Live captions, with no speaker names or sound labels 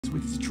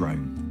with his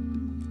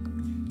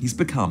drone. He's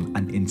become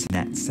an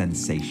internet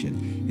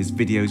sensation, his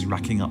videos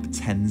racking up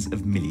tens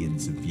of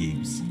millions of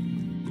views.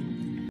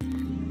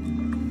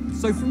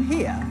 So from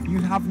here,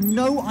 you'd have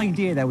no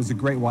idea there was a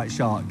great white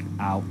shark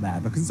out there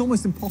because it's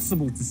almost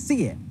impossible to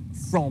see it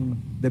from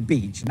the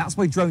beach. And that's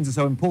why drones are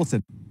so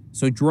important.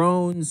 So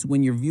drones,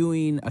 when you're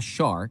viewing a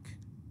shark,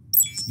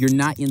 you're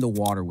not in the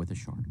water with a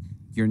shark.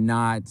 You're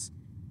not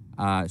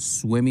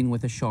swimming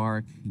with a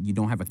shark. You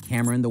don't have a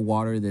camera in the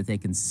water that they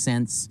can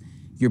sense.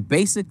 You're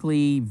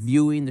basically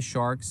viewing the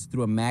sharks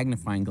through a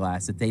magnifying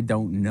glass that they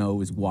don't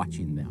know is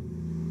watching them.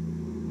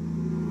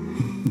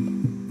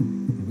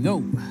 Here we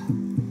go.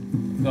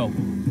 Go.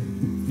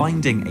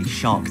 Finding a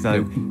shark,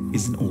 though,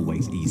 isn't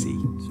always easy.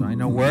 So I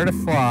know where to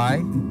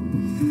fly.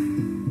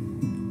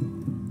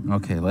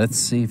 Okay, let's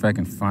see if I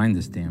can find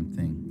this damn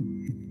thing.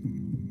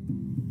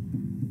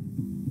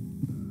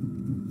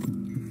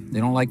 They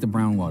don't like the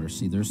brown water.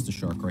 See, there's the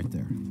shark right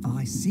there. Oh,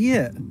 I see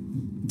it.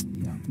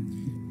 Yeah.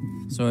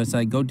 So as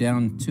I go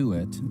down to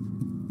it,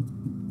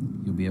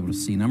 you'll be able to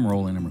see, and I'm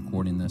rolling, I'm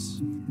recording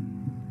this.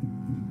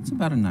 It's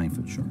about a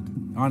 9-foot shark.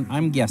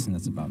 I'm guessing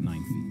that's about 9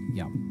 feet,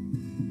 yeah.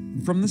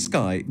 From the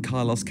sky,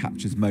 Carlos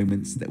captures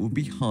moments that would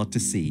be hard to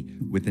see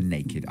with the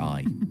naked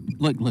eye.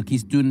 Look,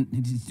 he's doing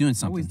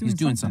something. Oh, he's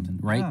doing something,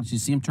 right? Yeah. You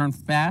see him turn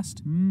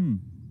fast?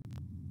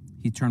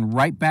 He turned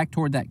right back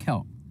toward that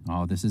kelp.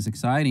 Oh, this is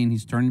exciting.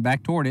 He's turning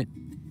back toward it.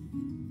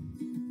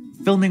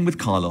 Filming with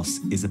Carlos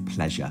is a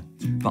pleasure,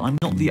 but I'm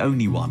not the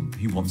only one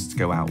who wants to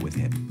go out with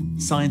him.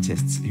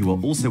 Scientists who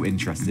are also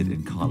interested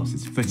in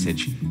Carlos's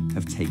footage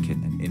have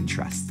taken an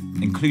interest,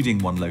 including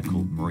one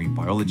local marine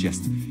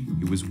biologist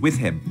who was with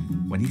him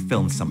when he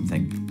filmed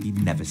something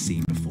he'd never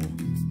seen before.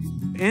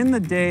 In the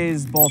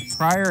days, both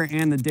prior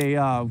and the day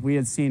of, we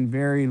had seen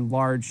very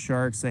large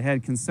sharks that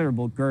had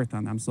considerable girth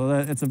on them. So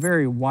it's a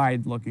very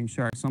wide-looking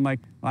shark. So I'm like,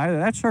 well, either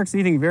that shark's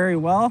eating very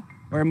well,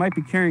 or it might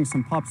be carrying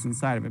some pups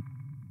inside of it.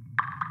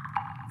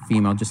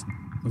 Female just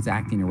was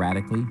acting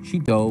erratically. She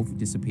dove,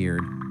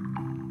 disappeared,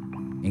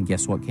 and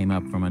guess what came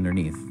up from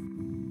underneath?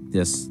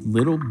 This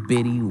little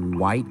bitty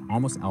white,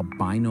 almost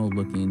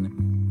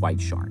albino-looking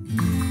white shark.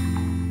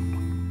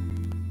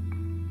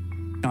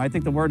 I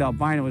think the word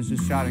albino was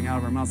just shouting out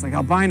of her mouth. It's like,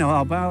 albino,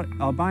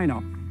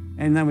 albino.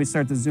 And then we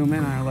start to zoom in,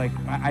 and I'm like,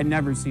 I'd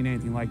never seen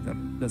anything like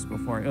this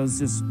before. It was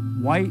just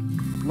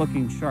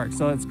white-looking shark.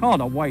 So it's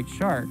called a white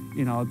shark.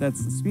 You know,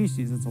 that's the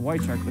species. It's a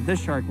white shark. But this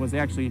shark was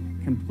actually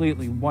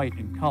completely white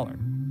in color.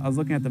 I was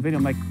looking at the video.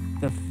 I'm like,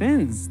 the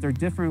fins, they're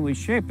differently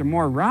shaped. They're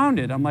more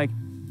rounded. I'm like,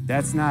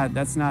 that's not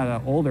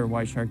an older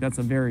white shark. That's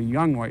a very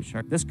young white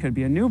shark. This could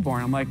be a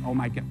newborn. I'm like, oh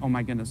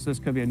my goodness, this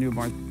could be a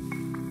newborn.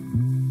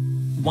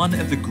 One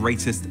of the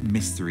greatest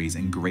mysteries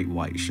in great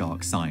white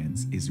shark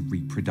science is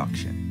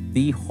reproduction.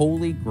 The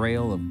holy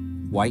grail of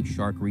white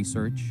shark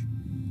research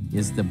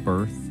is the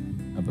birth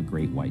of a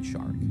great white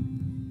shark.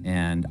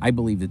 And I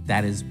believe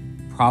that is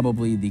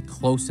probably the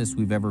closest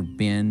we've ever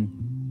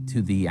been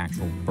to the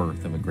actual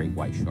birth of a great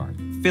white shark.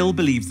 Phil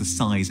believes the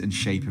size and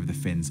shape of the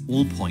fins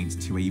all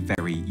point to a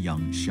very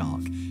young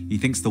shark. He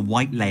thinks the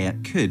white layer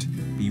could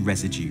be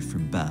residue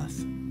from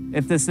birth.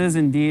 If this is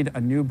indeed a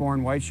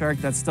newborn white shark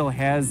that still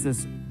has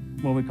this,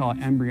 what we call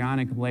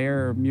embryonic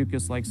layer of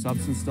mucus-like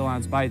substance still on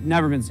its body,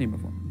 never been seen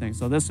before.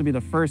 So this would be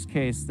the first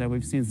case that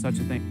we've seen such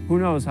a thing. Who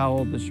knows how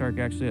old the shark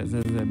actually is?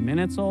 Is it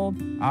minutes old,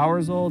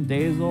 hours old,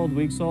 days old,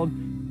 weeks old?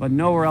 But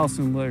nowhere else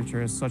in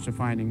literature has such a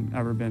finding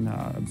ever been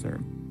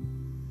observed.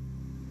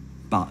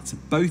 But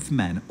both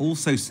men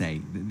also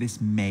say that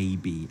this may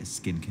be a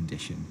skin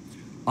condition.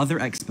 Other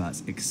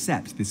experts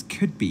accept this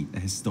could be a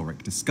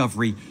historic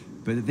discovery,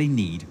 but that they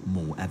need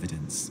more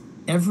evidence.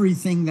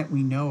 Everything that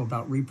we know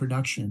about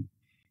reproduction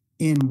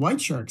in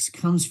white sharks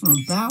comes from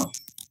about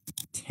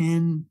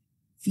 10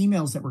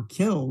 females that were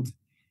killed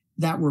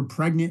that were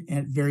pregnant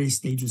at various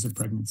stages of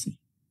pregnancy.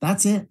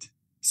 That's it.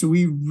 So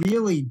we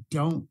really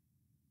don't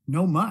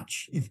know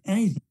much, if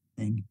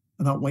anything,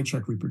 about white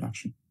shark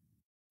reproduction.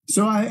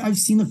 So I've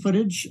seen the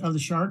footage of the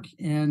shark,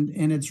 and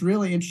it's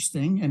really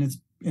interesting, and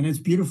it's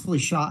beautifully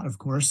shot, of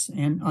course,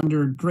 and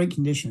under great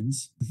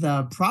conditions.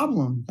 The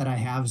problem that I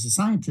have as a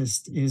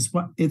scientist is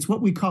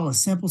what we call a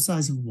sample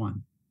size of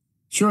 1.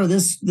 Sure,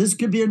 this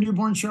could be a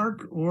newborn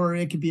shark, or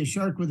it could be a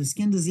shark with a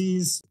skin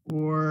disease,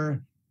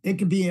 or it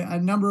could be a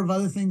number of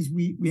other things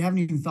we haven't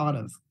even thought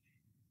of.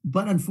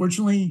 But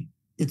unfortunately,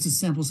 it's a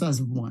sample size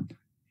of 1.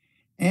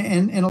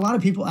 And a lot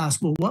of people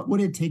ask, well, what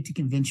would it take to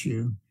convince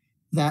you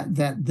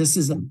that this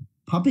is a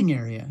pumping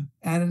area?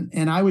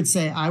 And I would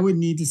say I would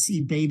need to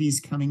see babies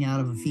coming out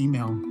of a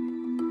female.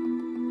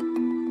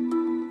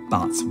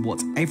 But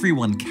what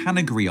everyone can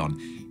agree on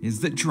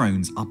is that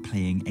drones are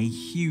playing a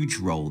huge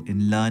role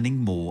in learning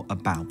more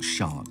about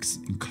sharks,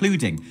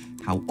 including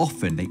how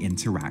often they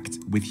interact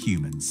with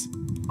humans.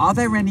 Are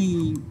there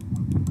any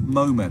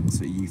moments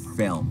that you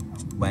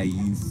filmed where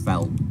you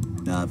felt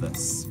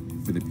nervous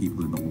for the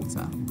people in the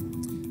water?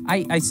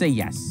 I say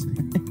yes.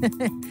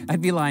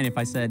 I'd be lying if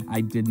I said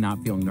I did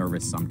not feel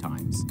nervous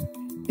sometimes.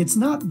 It's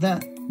not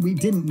that we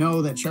didn't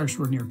know that sharks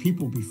were near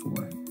people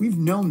before. We've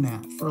known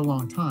that for a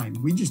long time.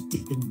 We just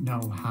didn't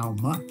know how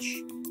much.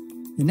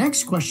 The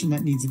next question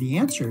that needs to be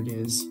answered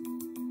is,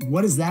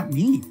 what does that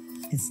mean?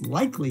 It's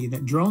likely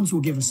that drones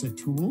will give us a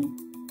tool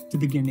to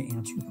begin to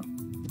answer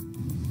them.